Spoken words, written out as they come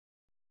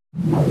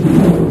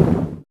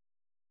Hey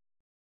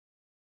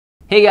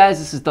guys,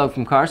 this is Doug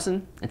from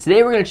Carson, and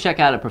today we're going to check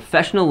out a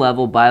professional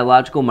level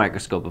biological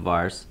microscope of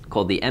ours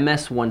called the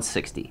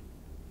MS-160.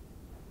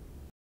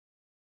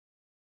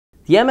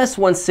 The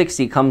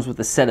MS-160 comes with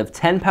a set of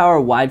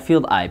 10-power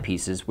wide-field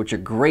eyepieces, which are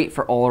great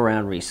for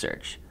all-around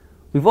research.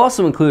 We've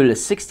also included a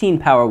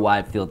 16-power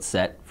wide-field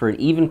set for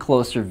an even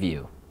closer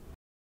view.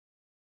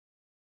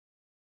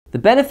 The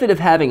benefit of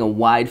having a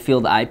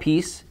wide-field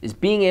eyepiece is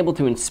being able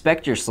to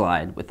inspect your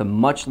slide with a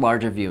much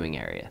larger viewing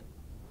area.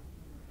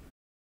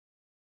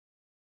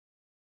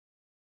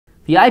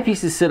 The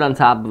eyepieces sit on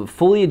top of a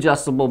fully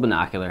adjustable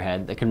binocular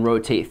head that can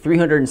rotate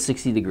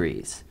 360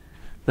 degrees.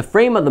 The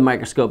frame of the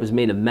microscope is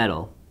made of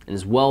metal and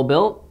is well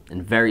built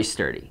and very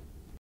sturdy.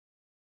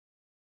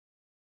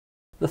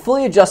 The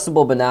fully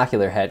adjustable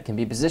binocular head can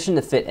be positioned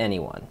to fit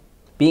anyone.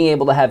 Being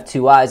able to have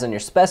two eyes on your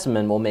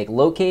specimen will make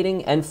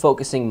locating and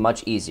focusing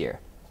much easier,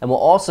 and will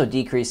also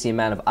decrease the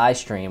amount of eye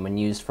strain when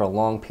used for a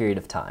long period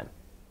of time.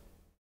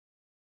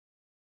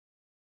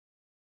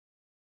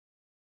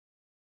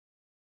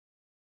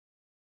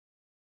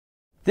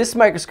 This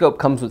microscope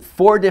comes with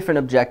 4 different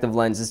objective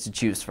lenses to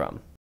choose from: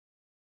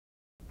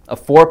 a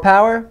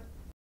 4-power,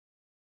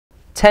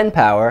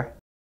 10-power,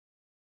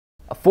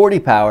 a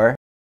 40-power,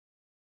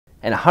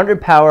 and a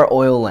 100-power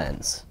oil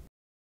lens.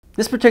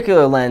 This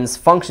particular lens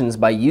functions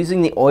by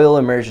using the oil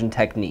immersion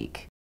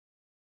technique.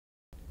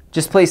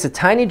 Just place a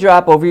tiny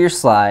drop over your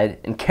slide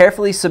and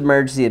carefully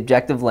submerge the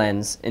objective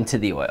lens into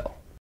the oil.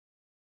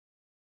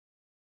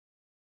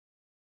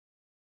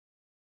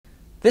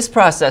 This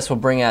process will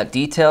bring out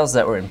details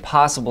that were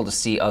impossible to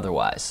see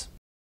otherwise.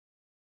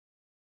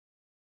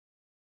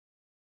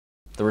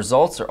 The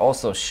results are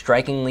also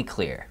strikingly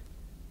clear.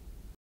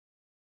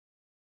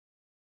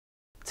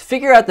 To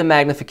figure out the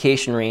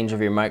magnification range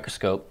of your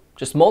microscope,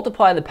 just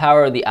multiply the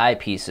power of the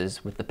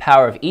eyepieces with the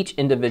power of each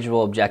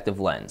individual objective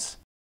lens.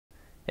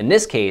 In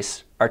this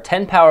case, our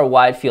 10-power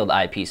wide-field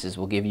eyepieces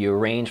will give you a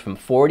range from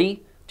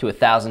 40 to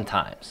 1,000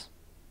 times.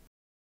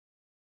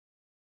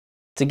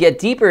 To get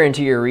deeper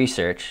into your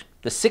research,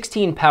 the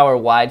 16-power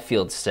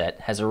wide-field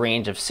set has a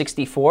range of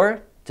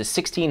 64 to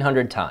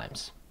 1,600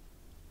 times.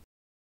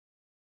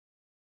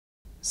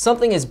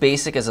 Something as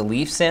basic as a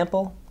leaf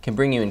sample can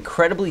bring you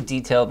incredibly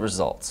detailed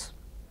results.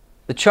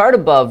 The chart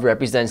above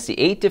represents the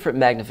 8 different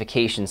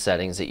magnification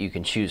settings that you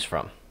can choose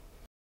from.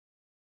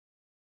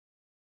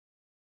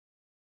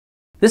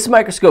 This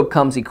microscope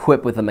comes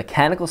equipped with a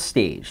mechanical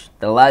stage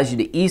that allows you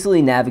to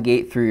easily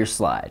navigate through your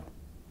slide.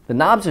 The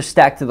knobs are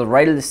stacked to the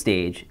right of the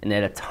stage and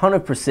add a ton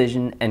of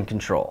precision and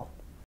control.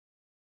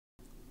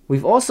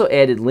 We've also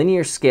added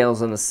linear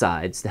scales on the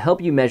sides to help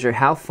you measure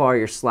how far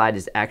your slide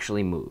is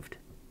actually moved.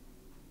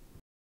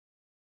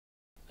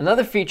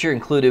 Another feature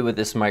included with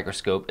this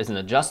microscope is an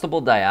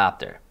adjustable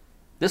diopter.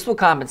 This will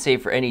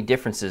compensate for any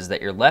differences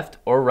that your left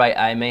or right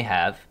eye may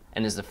have,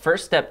 and is the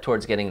first step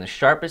towards getting the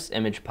sharpest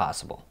image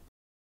possible.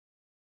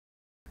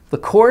 The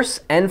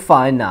coarse and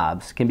fine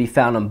knobs can be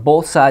found on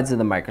both sides of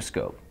the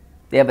microscope.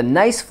 They have a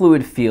nice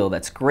fluid feel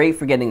that's great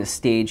for getting the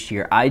stage to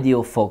your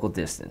ideal focal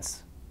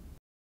distance.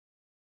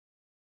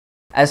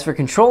 As for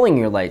controlling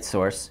your light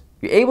source,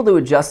 you're able to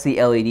adjust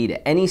the LED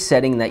to any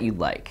setting that you'd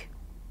like.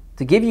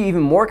 To give you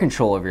even more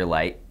control of your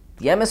light,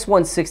 the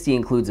MS-160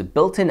 includes a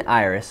built-in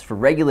iris for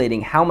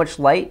regulating how much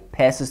light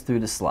passes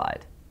through the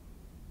slide.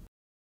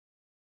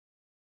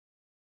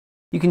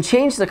 You can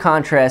change the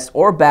contrast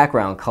or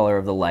background color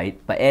of the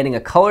light by adding a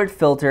colored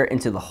filter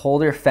into the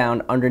holder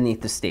found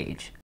underneath the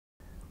stage.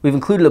 We've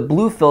included a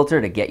blue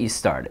filter to get you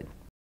started.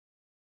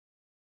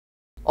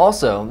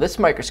 Also, this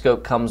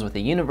microscope comes with a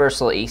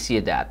universal AC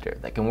adapter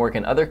that can work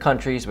in other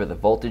countries where the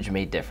voltage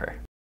may differ.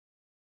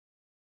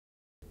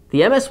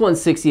 The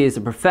MS-160 is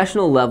a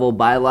professional level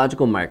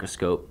biological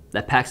microscope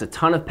that packs a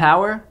ton of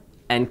power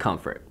and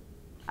comfort.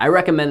 I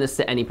recommend this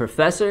to any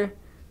professor,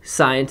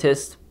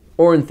 scientist,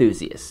 or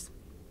enthusiast.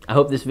 I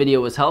hope this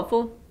video was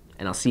helpful,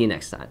 and I'll see you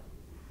next time.